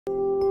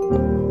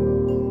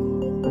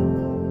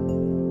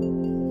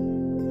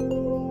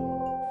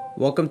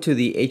Welcome to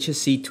the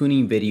HSE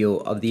tuning video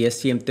of the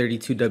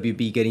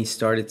STM32WB Getting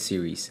Started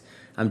series.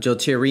 I'm Joe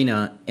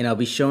Tiarina, and I'll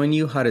be showing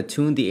you how to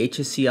tune the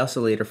HSE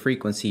oscillator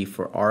frequency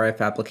for RF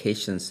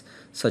applications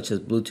such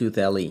as Bluetooth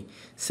LE,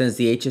 since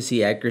the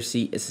HSE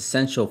accuracy is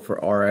essential for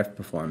RF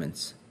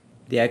performance.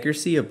 The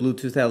accuracy of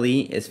Bluetooth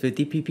LE is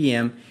 50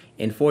 ppm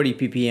and 40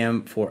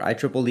 ppm for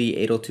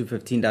IEEE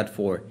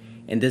 802.15.4.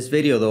 In this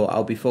video though,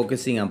 I'll be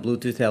focusing on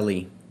Bluetooth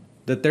LE.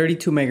 The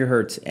 32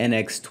 MHz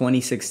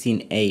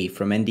NX2016A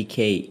from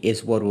NDK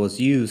is what was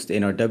used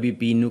in our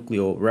WB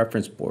Nucleo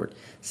reference board,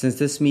 since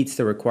this meets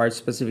the required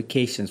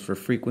specifications for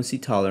frequency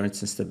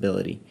tolerance and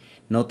stability.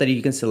 Note that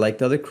you can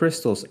select other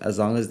crystals as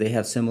long as they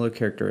have similar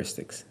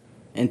characteristics.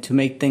 And to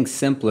make things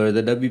simpler,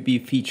 the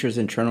WB features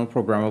internal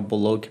programmable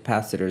load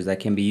capacitors that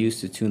can be used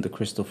to tune the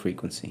crystal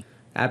frequency.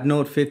 App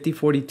Note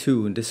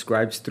 5042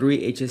 describes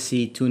three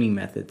HSE tuning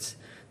methods.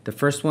 The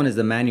first one is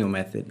the manual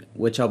method,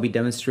 which I'll be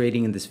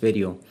demonstrating in this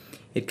video.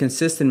 It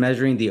consists in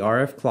measuring the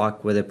RF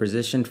clock with a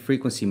precision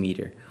frequency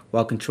meter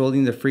while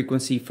controlling the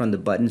frequency from the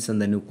buttons on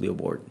the Nucleo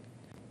board.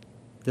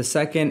 The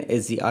second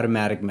is the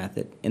automatic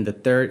method, and the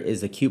third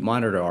is the Cube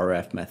Monitor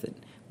RF method,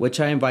 which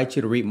I invite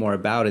you to read more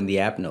about in the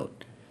app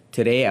note.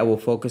 Today I will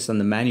focus on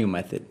the manual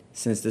method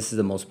since this is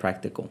the most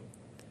practical.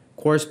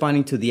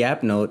 Corresponding to the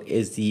app note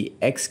is the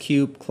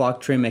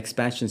X-CUBE-CLKTRIM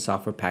expansion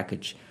software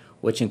package,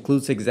 which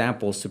includes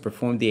examples to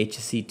perform the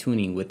HSE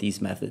tuning with these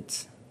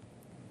methods.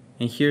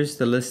 And here's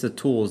the list of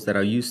tools that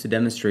I'll use to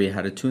demonstrate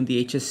how to tune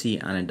the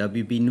HSE on a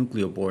WB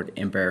Nucleo board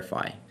and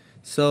verify.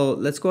 So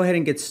let's go ahead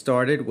and get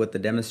started with the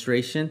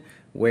demonstration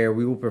where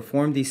we will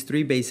perform these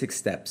three basic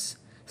steps.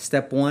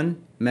 Step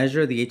 1,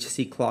 measure the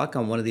HSE clock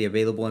on one of the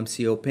available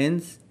MCO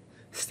pins.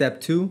 Step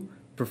 2,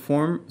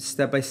 perform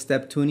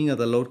step-by-step tuning of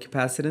the load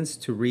capacitance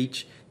to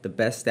reach the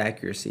best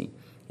accuracy.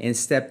 And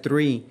step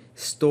 3,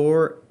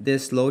 store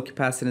this load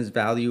capacitance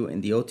value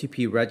in the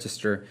OTP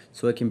register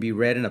so it can be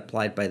read and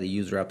applied by the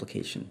user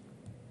application.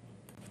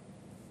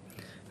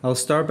 I'll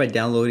start by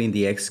downloading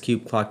the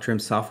X-CUBE-CLKTRIM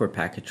software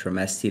package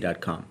from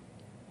st.com.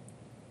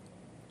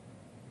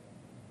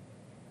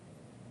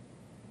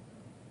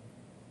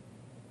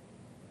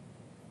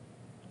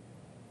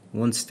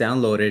 Once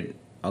downloaded,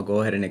 I'll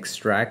go ahead and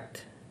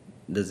extract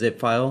the zip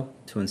file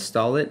to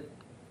install it.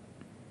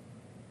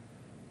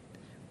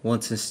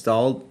 Once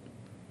installed,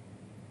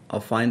 I'll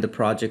find the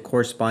project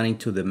corresponding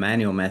to the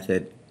manual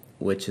method,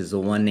 which is the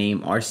one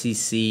named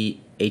RCC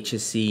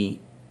HSE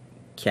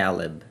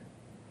Calib.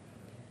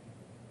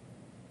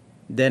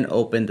 Then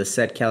open the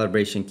Set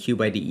Calibration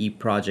Cube IDE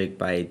project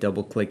by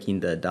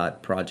double-clicking the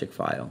 .project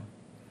file.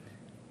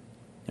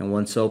 And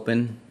once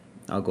open,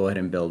 I'll go ahead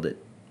and build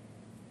it.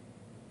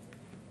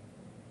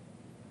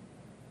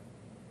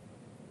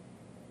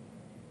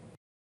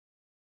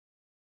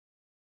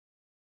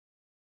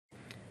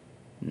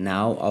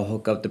 Now I'll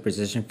hook up the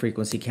precision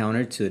frequency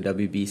counter to the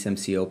WB's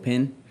MCO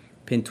pin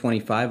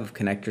 25 of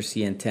connector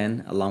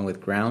CN10 along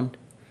with ground.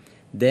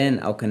 Then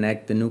I'll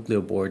connect the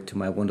Nucleo board to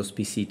my Windows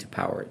PC to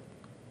power it.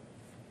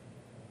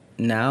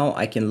 Now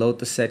I can load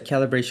the set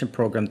calibration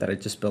program that I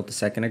just built a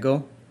second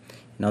ago,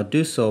 and I'll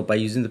do so by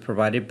using the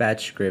provided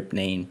batch script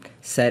named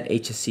set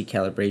HSE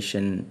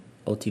calibration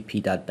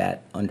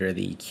otp.bat under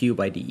the Cube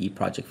IDE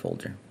project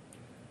folder.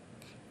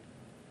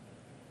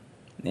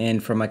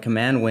 And from my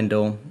command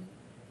window,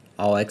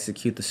 I'll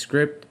execute the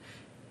script.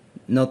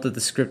 Note that the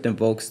script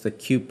invokes the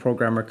Cube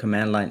Programmer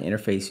command line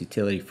interface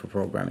utility for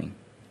programming.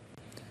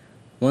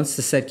 Once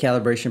the set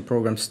calibration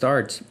program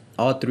starts,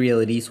 all three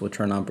LEDs will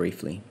turn on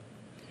briefly.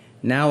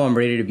 Now I'm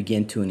ready to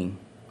begin tuning.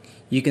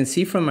 You can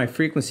see from my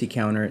frequency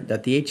counter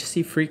that the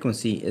HSE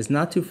frequency is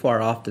not too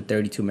far off the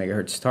 32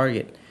 MHz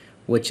target,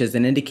 which is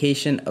an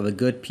indication of a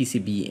good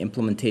PCB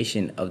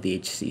implementation of the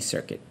HSE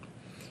circuit.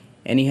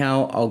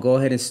 Anyhow, I'll go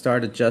ahead and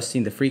start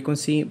adjusting the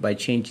frequency by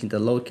changing the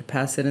load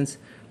capacitance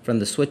from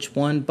the switch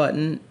 1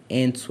 button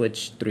and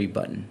switch 3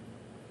 button.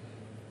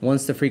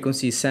 Once the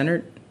frequency is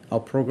centered, I'll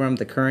program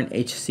the current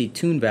HSE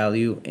tune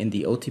value in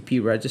the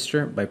OTP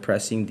register by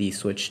pressing the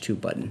switch 2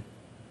 button.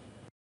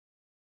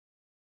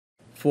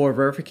 For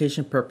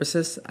verification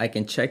purposes, I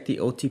can check the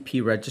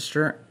OTP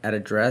register at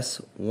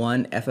address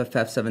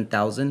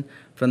 1FFF7000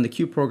 from the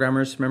Cube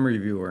Programmer's memory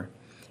viewer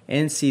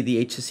and see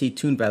the HSE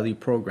tune value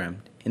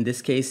programmed. In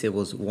this case, it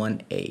was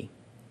 1A.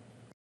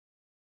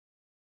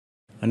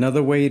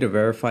 Another way to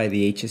verify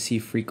the HSE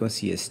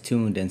frequency is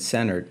tuned and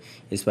centered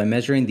is by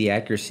measuring the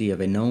accuracy of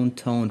a known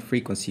tone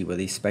frequency with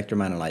a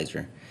spectrum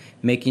analyzer,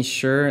 making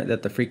sure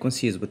that the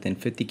frequency is within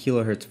 50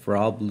 kHz for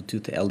all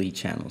Bluetooth LE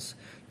channels.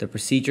 The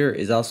procedure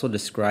is also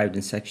described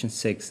in Section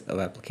 6 of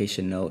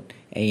Application Note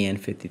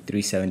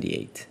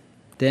AN5378.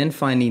 Then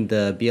finding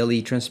the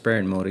BLE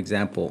transparent mode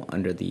example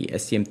under the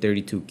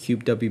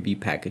STM32WB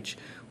package,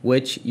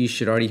 which you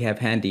should already have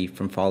handy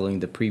from following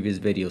the previous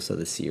videos of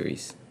the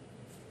series.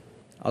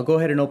 I'll go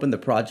ahead and open the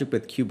project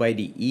with Cube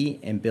IDE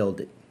and build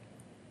it.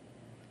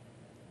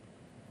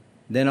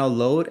 Then I'll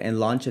load and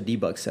launch a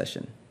debug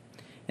session.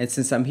 And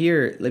since I'm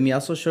here, let me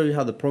also show you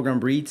how the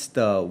program reads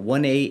the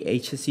 1A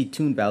HSE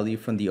tune value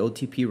from the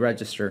OTP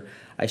register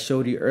I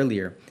showed you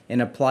earlier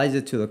and applies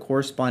it to the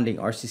corresponding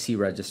RCC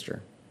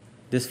register.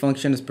 This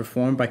function is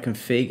performed by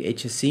config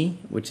HSE,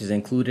 which is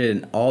included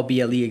in all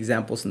BLE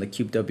examples in the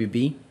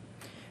CUBE-WB.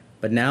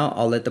 But now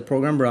I'll let the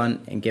program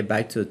run and get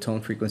back to the tone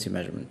frequency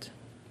measurement.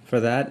 For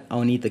that,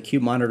 I'll need the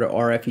Cube Monitor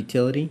RF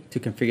utility to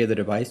configure the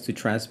device to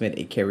transmit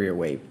a carrier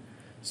wave.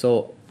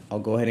 So I'll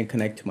go ahead and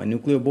connect to my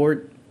Nucleo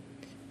board,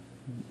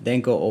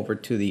 then go over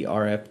to the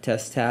RF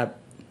test tab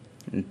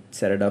and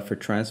set it up for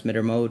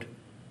transmitter mode.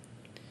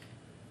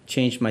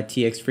 Change my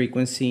TX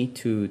frequency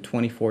to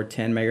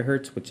 2410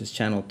 MHz, which is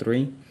channel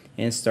 3,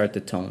 and start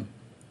the tone.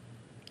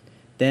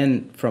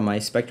 Then from my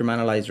spectrum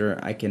analyzer,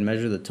 I can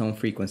measure the tone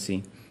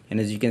frequency. And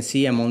as you can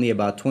see, I'm only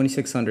about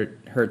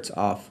 2600 Hz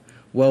off,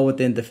 well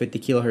within the 50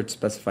 kHz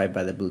specified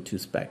by the Bluetooth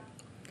spec.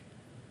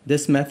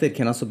 This method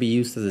can also be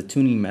used as a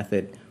tuning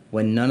method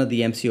when none of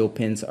the MCO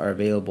pins are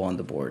available on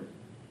the board.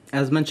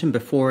 As mentioned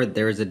before,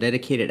 there is a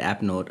dedicated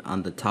app note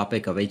on the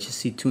topic of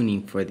HSE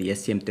tuning for the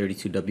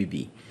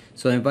STM32WB,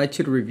 so I invite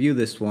you to review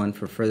this one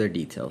for further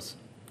details.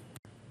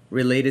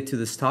 Related to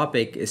this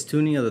topic is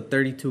tuning of the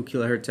 32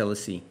 kHz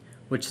LSE,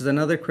 which is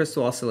another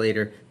crystal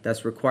oscillator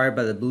that's required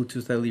by the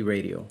Bluetooth LE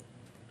radio.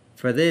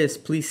 For this,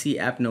 please see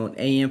app note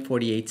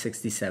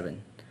AM4867.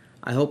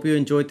 I hope you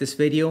enjoyed this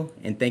video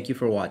and thank you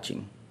for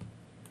watching.